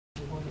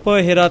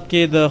په هرات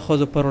کې د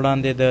ښځو پر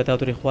وړاندې د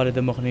تاوتریخوالي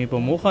د مخنیوي په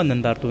موخه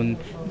نندارتون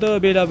د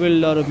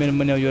بېلابېلو لارو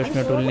مېرمنې او یو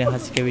شمېر ټولنې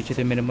هڅې کوي چې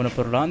د مېرمنو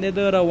پر وړاندې د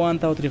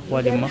روان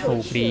تاوتریخوالي مخه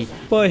وکړي.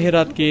 په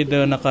هرات کې د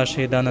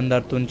نقاشۍ دا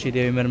نندارتون چې د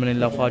یوې مېرمنې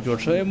لخوا جوړ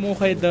شوی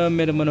موخه یې د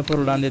مېرمنو پر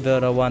وړاندې د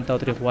روان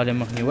تاوتریخوالي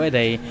مخنیوی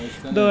دی.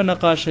 د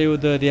نقاشیو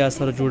د دې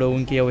اثر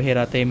جوړونکې یو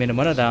هراتۍ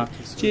مېرمنه ده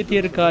چې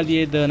تېر کال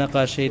یې د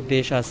نقاشۍ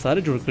 10 اثار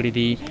جوړ کړي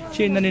دي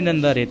چې نن یې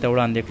نندارې ته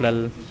وړاندې کړل.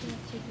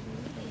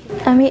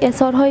 امی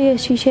اثارهای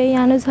شیشه‌ای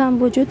هنوز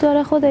هم وجود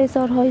داره. خود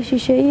اثارهای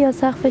شیشه‌ای یا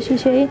سقف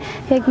شیشه‌ای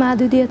یک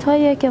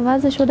محدودیت‌هایی که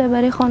وضع شده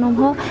برای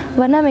خانم‌ها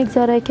و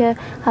نمیگذاره که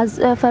از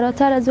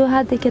فراتر از اون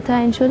حدی که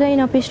تعیین شده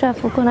اینا پیشرفت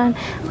بکنن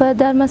و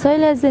در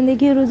مسائل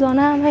زندگی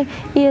روزانه هم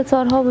این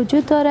اثارها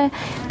وجود داره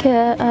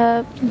که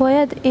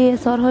باید این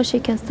اثارها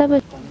شکسته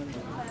بشه.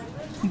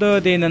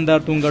 د دې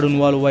نندارتون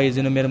ګډونوالو وایي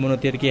ځینو مېرمنو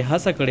تېر کې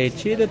هڅه کړې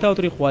چې د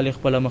تاوتریخوالي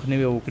خپله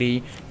مخنیوی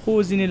وکړي،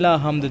 خو ځینې لا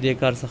هم د دې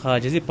کار څخه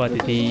عاجزي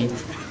پاتې دي.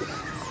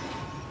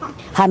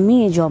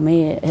 همه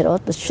جامعه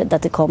هرات به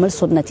شدت کامل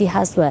سنتی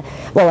هست و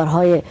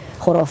باورهای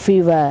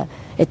خرافی و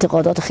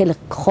اعتقادات خیلی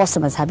خاص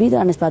مذهبی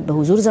دارن نسبت به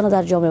حضور زنان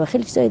در جامعه و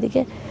خیلی چیزای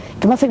دیگه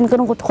که من فکر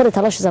میکنم خود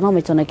تلاش زنان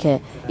میتونه که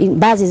این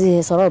بعضی از این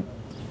حصارا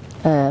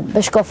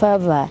بشکافه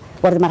و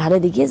وارد مرحله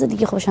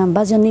دیگه خودشون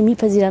بعضیا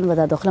نمیپذیرن و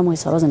در داخل ما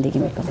حصارا زندگی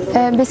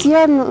میکنن.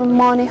 بسیار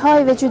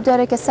مانع‌های وجود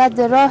داره که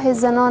سد راه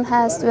زنان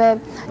هست و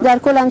در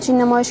کل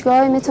همچین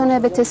نمایشگاه‌های میتونه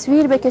به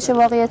تصویر بکشه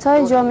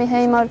واقعیت‌های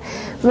جامعه ما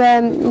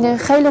و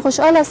خیلی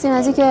خوشحال هستیم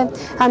از اینکه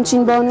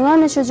همچین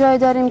بانوانش رو جای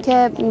داریم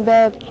که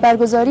به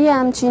برگزاری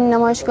همچین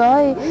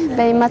نمایشگاه‌های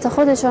به همت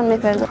خودشان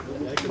میپردازن.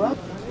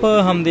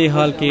 په همدې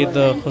حال کې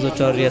د ښځو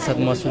چارو ریاست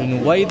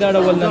مسؤلینو وایي دا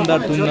ډول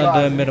نندارتونونه د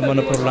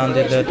مېرمنو پر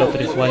وړاندې د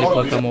تاوتریخوالي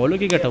په کمولو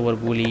کې ګټور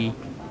بولي.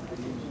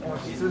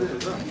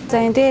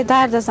 زنده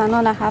درد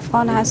زنان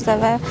افغان هست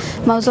و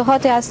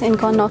موضوعاتی است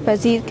امکان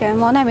ناپذیر که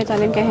ما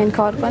نمیتونیم که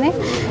انکار کنیم.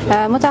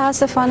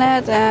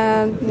 متاسفانه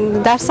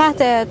در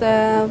سطح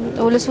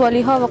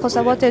ولسوالی ها و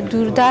قصبات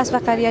دوردست و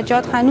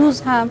قریجات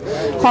هنوز هم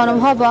خانم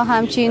ها با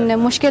همچین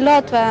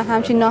مشکلات و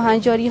همچین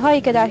ناهنجاری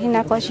هایی که در این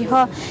نقاشی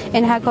ها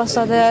انعکاس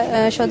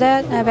داده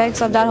شده به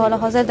حساب در حال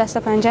حاضر دست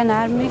پنجه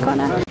نرم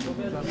میکنند.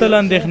 تل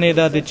اندېښنې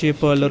دا ده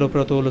چې په لرو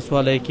پرتو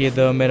ولسوالیو کې د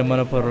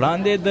مېرمنو پر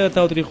وړاندې د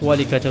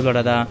تاوتریخوالي کچه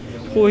لوړه ده،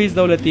 خو هیڅ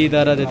دولتي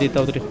اداره د دې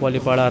تاوتریخوالي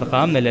په اړه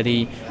ارقام نه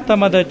لري.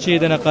 تمه ده چې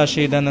د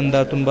نقاشۍ د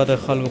نندارتون به د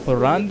خلکو پر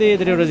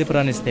وړاندې 3 ورځې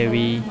پرانیستی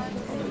وي.